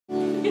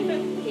You know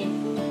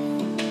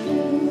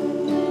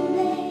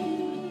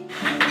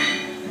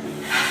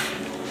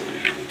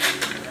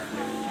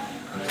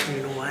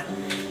what?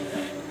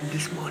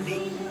 This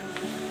morning,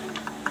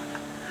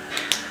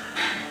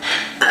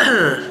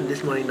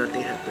 this morning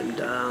nothing happened.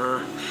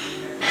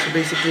 So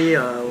basically,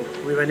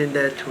 we went in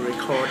there to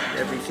record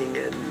everything,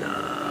 and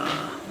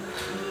I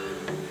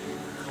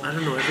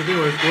don't know, everything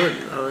was good.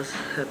 I was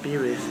happy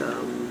with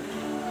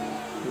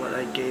what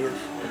I gave.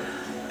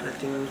 I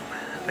think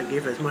I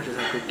gave as much as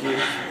I could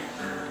give,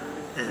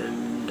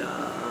 and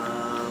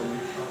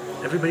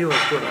everybody was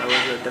good. I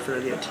was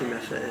definitely a team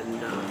effort,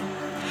 and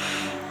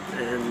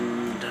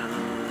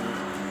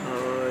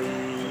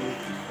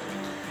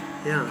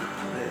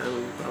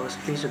I was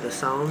pleased with the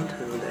sound.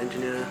 The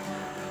engineer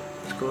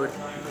was good,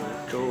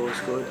 Joe was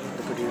good,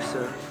 the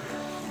producer,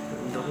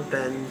 and the whole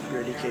band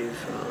really gave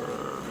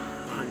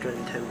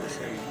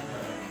 110%.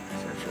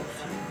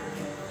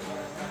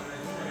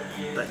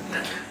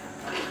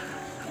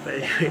 But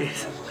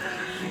anyways,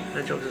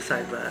 that jokes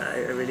aside, but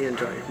I really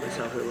enjoyed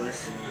myself. It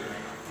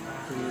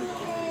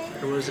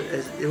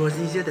was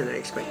easier than I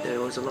expected. It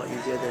was a lot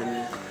easier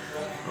than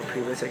our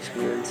previous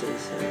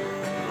experiences.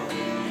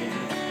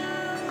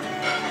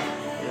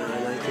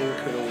 And I think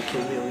we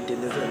came here, we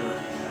delivered.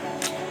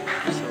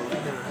 So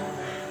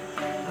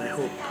I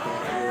hope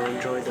you'll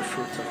enjoy the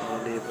fruits of our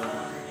labor.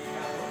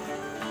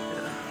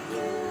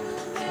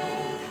 So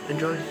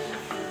enjoy.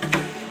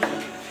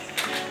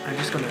 I'm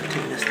just gonna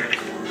take this thing.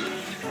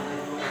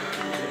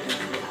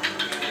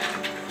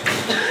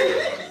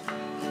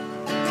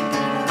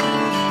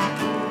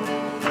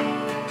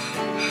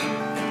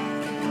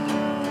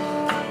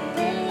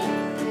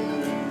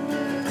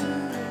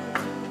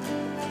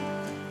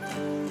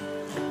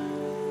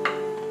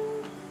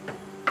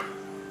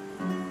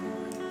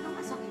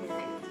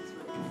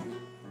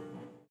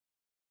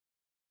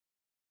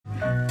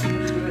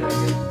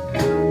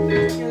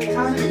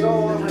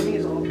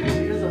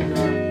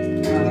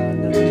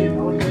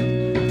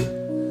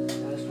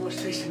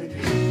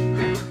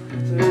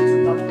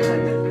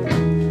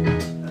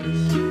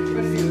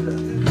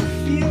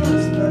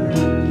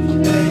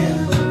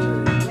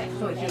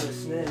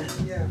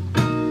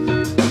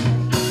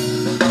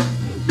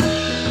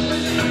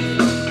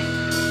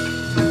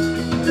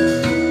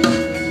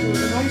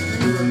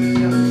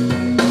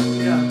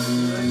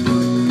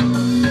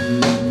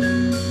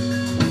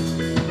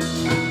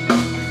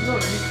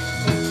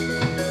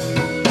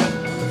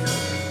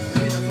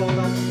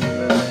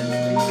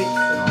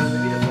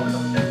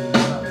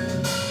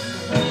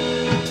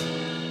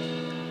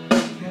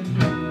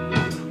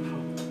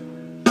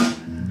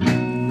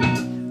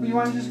 You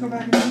want to just go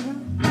back and do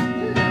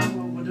that? Yeah,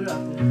 we'll do that.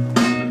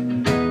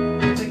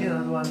 We'll take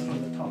another one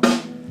from the top.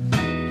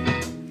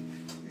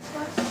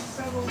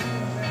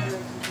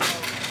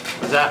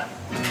 What's up?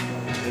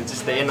 It's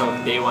just the end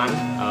of day one.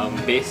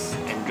 Bass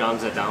and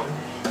drums are down.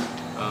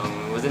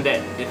 It wasn't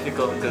that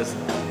difficult because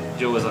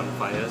Joe was on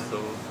fire, so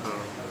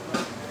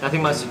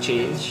nothing much to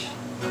change.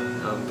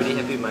 I'm pretty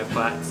happy with my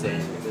parts,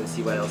 and we're gonna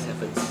see what else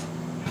happens.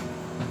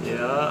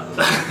 Yeah.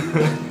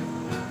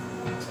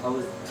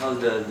 How's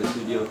the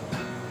studio?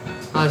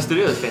 The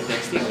studio was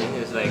fantastic, man.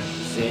 It was like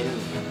zen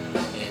and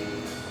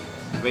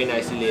very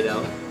nicely laid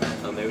out.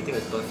 Everything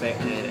was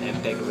perfect. I had an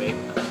MPEG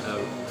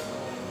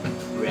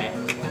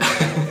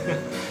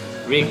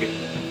rig.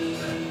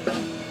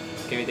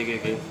 Can we take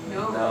it again?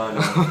 No.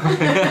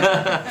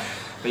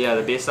 But yeah,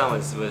 the bass sound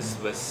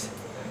was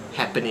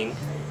happening.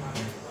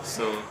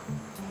 So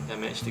I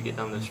managed to get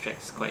down those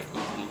tracks quite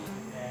easily.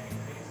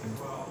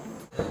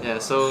 Yeah,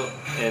 so,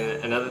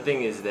 and another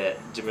thing is that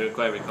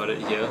Jamiroquai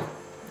recorded here,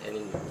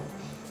 and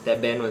that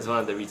band was one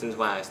of the reasons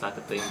why I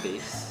started playing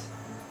bass.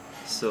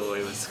 So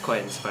it was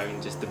quite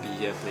inspiring just to be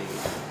here playing,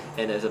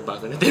 and there's a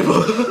bug on the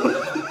table.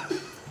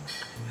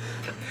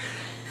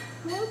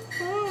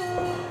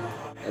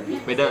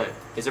 We're done.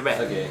 It's a wrap.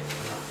 Okay.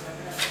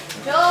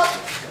 Joe!